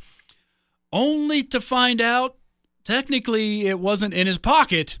all. Only to find out, technically, it wasn't in his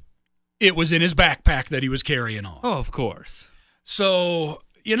pocket. It was in his backpack that he was carrying on. Oh, of course. So,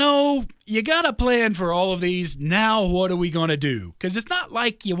 you got to plan for all of these. Now, what are we going to do? Because it's not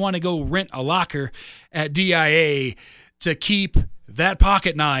like you want to go rent a locker at DIA to keep that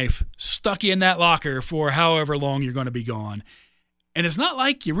pocket knife stuck in that locker for however long you're going to be gone. And it's not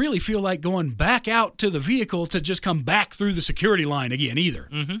like you really feel like going back out to the vehicle to just come back through the security line again either.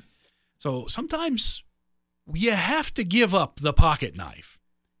 Mm-hmm. So sometimes you have to give up the pocket knife.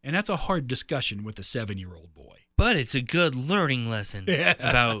 And that's a hard discussion with a 7-year-old boy. But it's a good learning lesson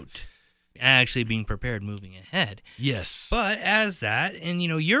about actually being prepared moving ahead. Yes. But as that, and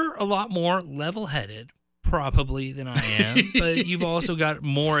you're a lot more level-headed probably than I am, but you've also got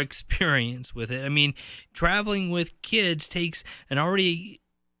more experience with it. I mean, traveling with kids takes an already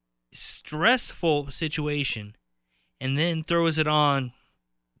stressful situation and then throws it on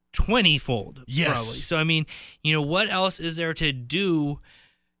 20-fold. Yes. Probably. So, I mean, what else is there to do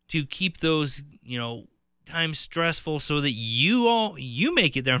to keep those, times stressful so that you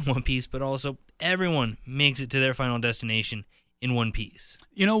make it there in one piece, but also everyone makes it to their final destination in one piece?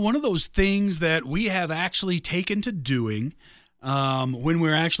 One of those things that we have actually taken to doing when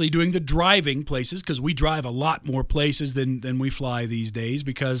we're actually doing the driving places, because we drive a lot more places than we fly these days,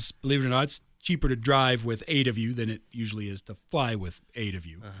 because, believe it or not, it's cheaper to drive with 8 of you than it usually is to fly with 8 of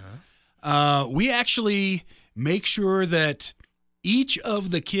you. We actually make sure that each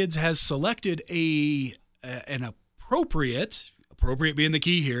of the kids has selected an appropriate being the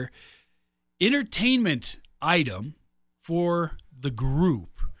key here, entertainment item for the group.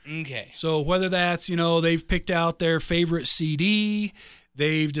 Okay. So whether that's, they've picked out their favorite CD,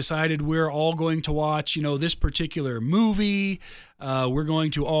 they've decided we're all going to watch, this particular movie, we're going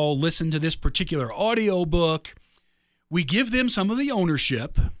to all listen to this particular audiobook. We give them some of the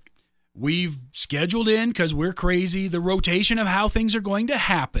ownership. We've scheduled in, because we're crazy, the rotation of how things are going to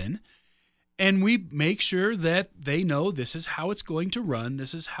happen. And we make sure that they know this is how it's going to run.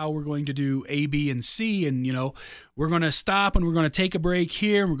 This is how we're going to do A, B, and C. And, we're going to stop and we're going to take a break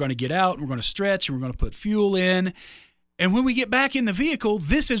here. And we're going to get out and we're going to stretch and we're going to put fuel in. And when we get back in the vehicle,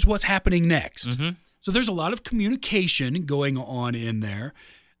 this is what's happening next. Mm-hmm. So there's a lot of communication going on in there.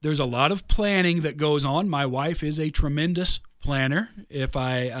 There's a lot of planning that goes on. My wife is a tremendous planner. If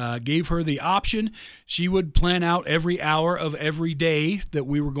I gave her the option, she would plan out every hour of every day that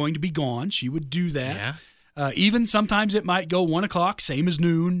we were going to be gone. She would do that. Yeah. Even sometimes it might go 1 o'clock, same as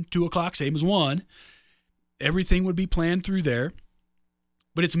noon, 2 o'clock, same as 1. Everything would be planned through there.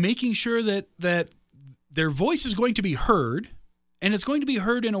 But it's making sure that their voice is going to be heard, and it's going to be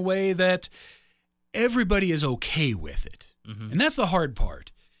heard in a way that everybody is okay with it. Mm-hmm. And that's the hard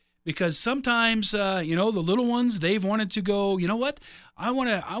part. Because sometimes, the little ones, they've wanted to go, you know what? I want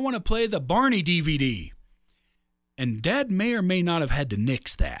to play the Barney DVD. And Dad may or may not have had to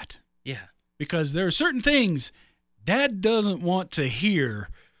nix that. Yeah. Because there are certain things Dad doesn't want to hear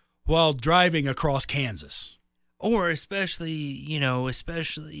while driving across Kansas. Or especially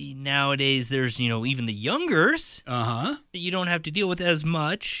nowadays, there's, even the youngers Uh-huh. that you don't have to deal with as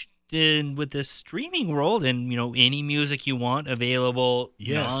much. And with the streaming world and, any music you want available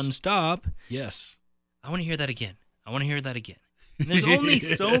nonstop. Yes. I want to hear that again. And there's only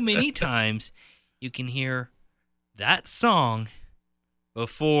so many times you can hear that song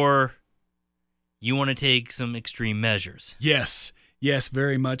before you want to take some extreme measures. Yes,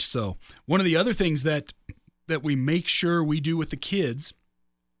 very much so. One of the other things that we make sure we do with the kids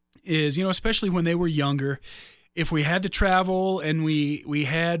is, especially when they were younger, if we had to travel and we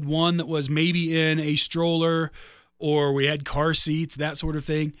had one that was maybe in a stroller or we had car seats, that sort of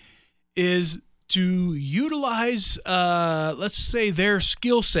thing, is to utilize, let's say, their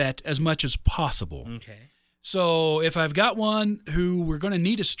skill set as much as possible. Okay. So if I've got one who we're going to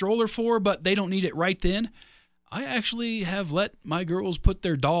need a stroller for, but they don't need it right then, I actually have let my girls put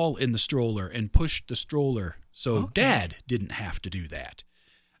their doll in the stroller and push the stroller, so Dad didn't have to do that.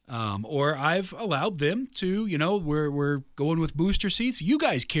 Or I've allowed them to, we're going with booster seats. You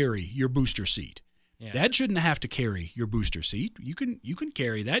guys carry your booster seat. Yeah. Dad shouldn't have to carry your booster seat. You can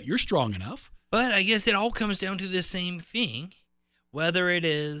carry that. You're strong enough. But I guess it all comes down to the same thing, whether it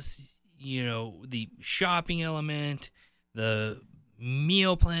is, the shopping element, the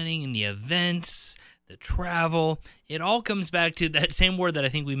meal planning and the events, the travel. It all comes back to that same word that I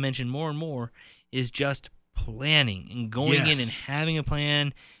think we mentioned more and more is just planning and going in and having a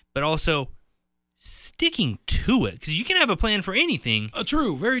plan, but also sticking to it, because you can have a plan for anything.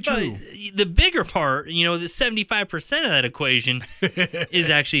 True, very true. The bigger part, the 75% of that equation is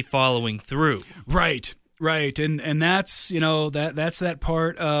actually following through. Right. And that's, that's that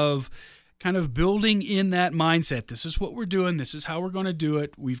part of kind of building in that mindset. This is what we're doing. This is how we're going to do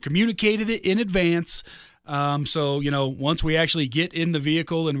it. We've communicated it in advance. So, once we actually get in the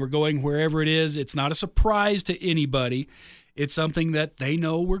vehicle and we're going wherever it is, it's not a surprise to anybody. It's something that they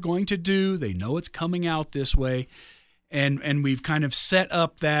know we're going to do. They know it's coming out this way. And we've kind of set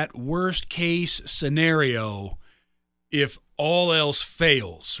up that worst case scenario if all else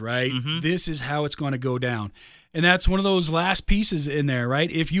fails, right? Mm-hmm. This is how it's going to go down. And that's one of those last pieces in there, right?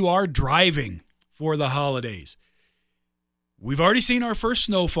 If you are driving for the holidays, we've already seen our first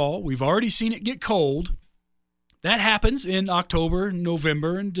snowfall. We've already seen it get cold. That happens in October,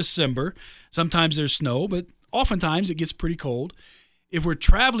 November, and December. Sometimes there's snow, but oftentimes it gets pretty cold. If we're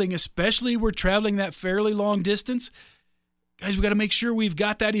traveling, especially we're traveling that fairly long distance, guys, we got to make sure we've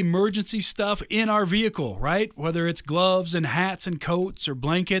got that emergency stuff in our vehicle, right? Whether it's gloves and hats and coats or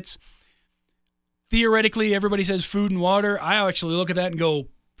blankets. Theoretically, everybody says food and water. I actually look at that and go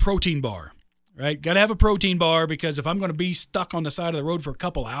protein bar, right? Got to have a protein bar, because if I'm going to be stuck on the side of the road for a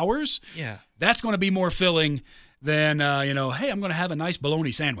couple hours, that's going to be more filling than, hey, I'm going to have a nice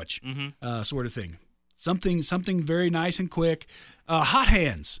bologna sandwich, sort of thing. Something very nice and quick. Hot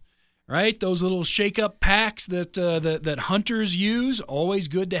hands, right? Those little shake-up packs that hunters use. Always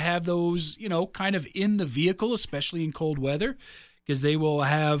good to have those, kind of in the vehicle, especially in cold weather, because they will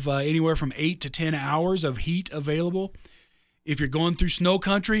have anywhere from 8 to 10 hours of heat available. If you're going through snow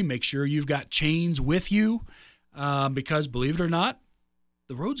country, make sure you've got chains with you, because believe it or not,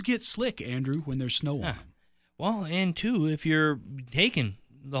 the roads get slick, Andrew, when there's snow on them. Well, and too, if you're taking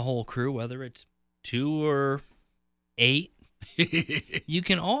the whole crew, whether it's 2 or 8, you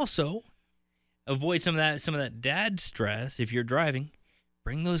can also avoid some of that dad stress if you're driving.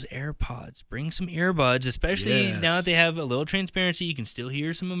 Bring those AirPods. Bring some earbuds, especially now that they have a little transparency. You can still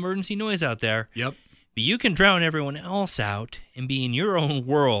hear some emergency noise out there. Yep. But you can drown everyone else out and be in your own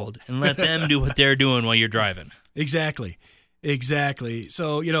world and let them do what they're doing while you're driving. Exactly.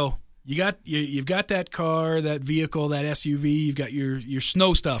 So, you've got that car, that vehicle, that SUV. You've got your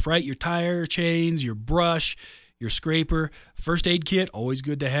snow stuff, right? Your tire chains, your brush, your scraper. First aid kit, always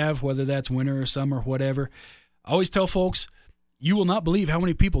good to have, whether that's winter or summer, whatever. I always tell folks, you will not believe how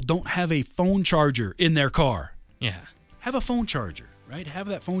many people don't have a phone charger in their car. Yeah. Have a phone charger, right? Have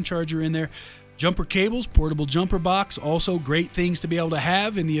that phone charger in there. Jumper cables, portable jumper box, also great things to be able to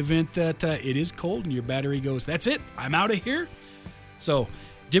have in the event that it is cold and your battery goes, that's it, I'm out of here. So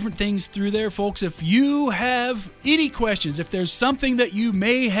different things through there, folks. If you have any questions, if there's something that you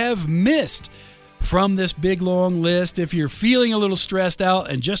may have missed from this big, long list, if you're feeling a little stressed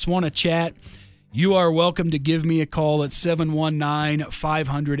out and just want to chat, you are welcome to give me a call at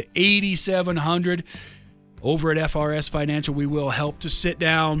 719-500-8700. Over at FRS Financial, we will help to sit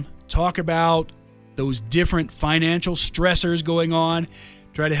down, talk about those different financial stressors going on,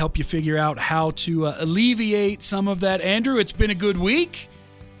 try to help you figure out how to alleviate some of that. Andrew, it's been a good week.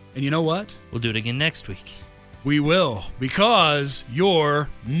 And you know what? We'll do it again next week. We will, because your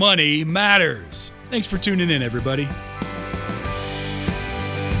money matters. Thanks for tuning in, everybody.